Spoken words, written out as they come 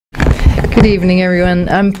Good evening, everyone.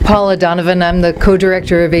 I'm Paula Donovan. I'm the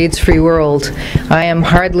co-director of AIDS Free World. I am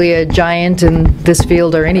hardly a giant in this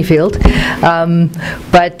field or any field,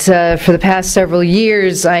 but for the past several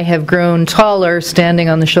years I have grown taller, standing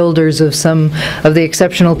on the shoulders of some of the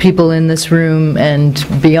exceptional people in this room and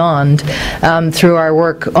beyond through our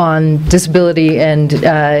work on disability and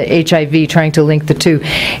HIV, trying to link the two.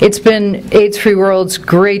 It's been AIDS Free World's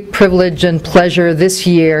great privilege and pleasure this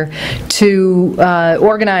year to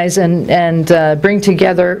organize and bring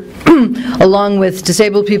together, along with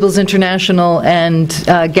Disabled Peoples International and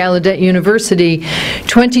Gallaudet University,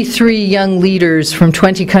 23 young leaders from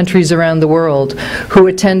 20 countries around the world who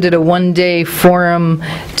attended a one-day forum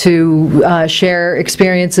to share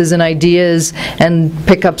experiences and ideas and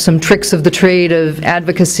pick up some tricks of the trade of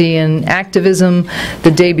advocacy and activism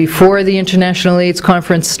the day before the International AIDS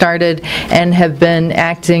Conference started, and have been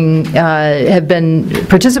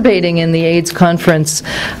participating in the AIDS Conference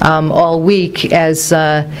all week as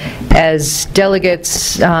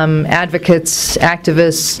delegates, advocates,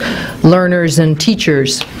 activists, learners, and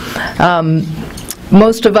teachers.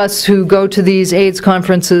 Most of us who go to these AIDS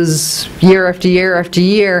conferences year after year after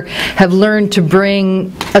year have learned to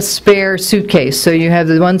bring a spare suitcase. So you have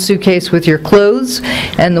the one suitcase with your clothes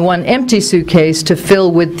and the one empty suitcase to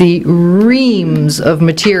fill with the reams of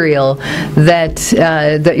material that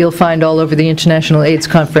that you'll find all over the International AIDS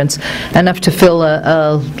Conference, enough to fill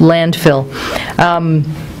a landfill.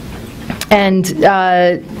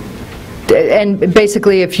 And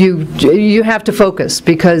basically, if you have to focus,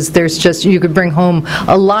 because there's just, you could bring home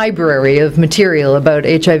a library of material about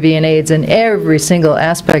HIV and AIDS and every single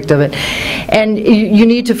aspect of it, and you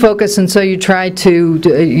need to focus. And so you try to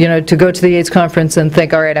go to the AIDS conference and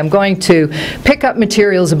think, all right, I'm going to pick up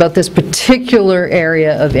materials about this particular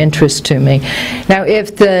area of interest to me. Now,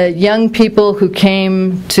 if the young people who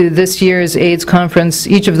came to this year's AIDS conference,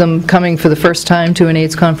 each of them coming for the first time to an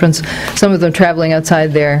AIDS conference, some of them traveling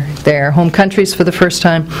outside their home countries for the first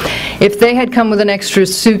time, if they had come with an extra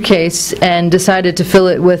suitcase and decided to fill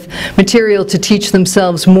it with material to teach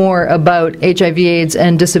themselves more about HIV/AIDS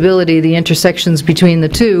and disability, the intersections between the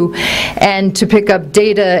two, and to pick up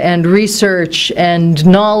data and research and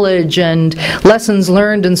knowledge and lessons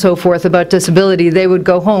learned and so forth about disability, they would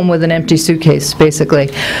go home with an empty suitcase,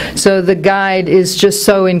 basically. So the guide is just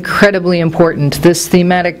so incredibly important. This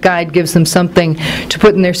thematic guide gives them something to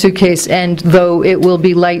put in their suitcase, and though it will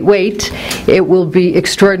be lightweight, it will be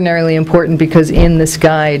extraordinarily important, because in this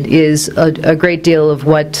guide is a great deal of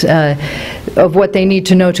what they need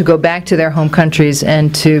to know to go back to their home countries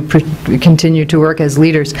and to continue to work as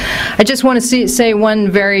leaders. I just want to say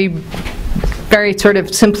one very sort of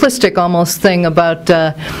simplistic almost thing about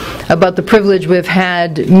the privilege we've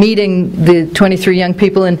had meeting the 23 young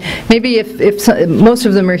people. And maybe if most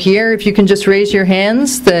of them are here, if you can just raise your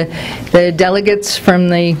hands, the delegates from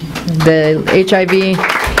the HIV,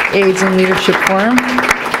 AIDS and Leadership Forum.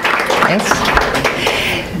 Yes.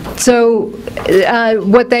 So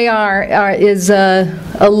what they are is a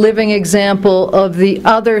living example of the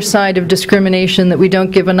other side of discrimination that we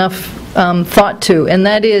don't give enough thought to, and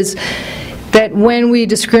that is that when we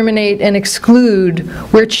discriminate and exclude,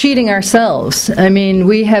 we're cheating ourselves. I mean,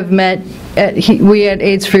 we have met, we at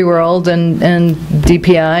AIDS Free World and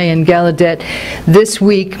DPI and Gallaudet this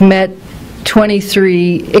week met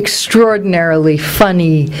 23 extraordinarily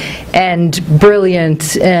funny and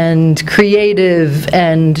brilliant and creative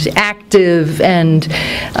and active and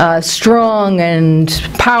strong and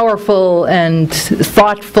powerful and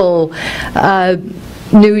thoughtful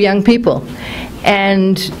new young people.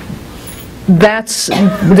 And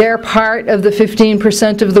they're part of the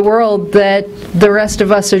 15% of the world that the rest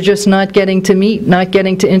of us are just not getting to meet, not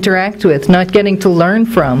getting to interact with, not getting to learn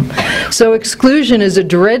from. So exclusion is a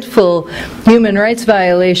dreadful human rights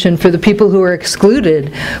violation for the people who are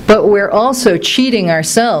excluded, but we're also cheating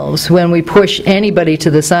ourselves when we push anybody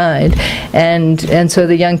to the side. And so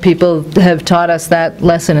the young people have taught us that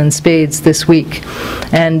lesson in spades this week.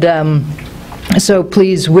 And so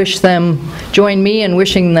please join me in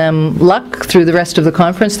wishing them luck through the rest of the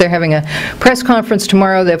conference. They're having a press conference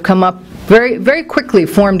tomorrow. They've come up very quickly,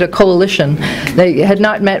 formed a coalition. They had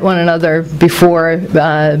not met one another before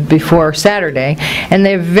Saturday, and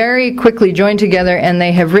they very quickly joined together, and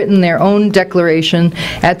they have written their own declaration.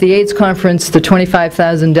 At the AIDS conference, the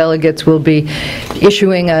 25,000 delegates will be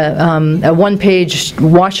issuing a one-page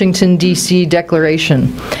Washington, D.C.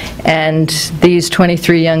 declaration. And these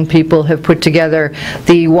 23 young people have put together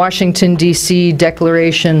the Washington, D.C. ABC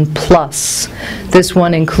Declaration Plus, this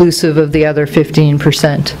one inclusive of the other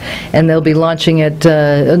 15%. And they'll be launching it,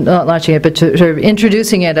 not launching it, but sort of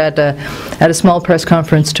introducing it at a small press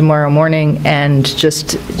conference tomorrow morning, and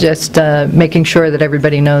just making sure that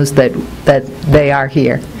everybody knows that they are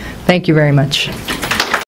here. Thank you very much.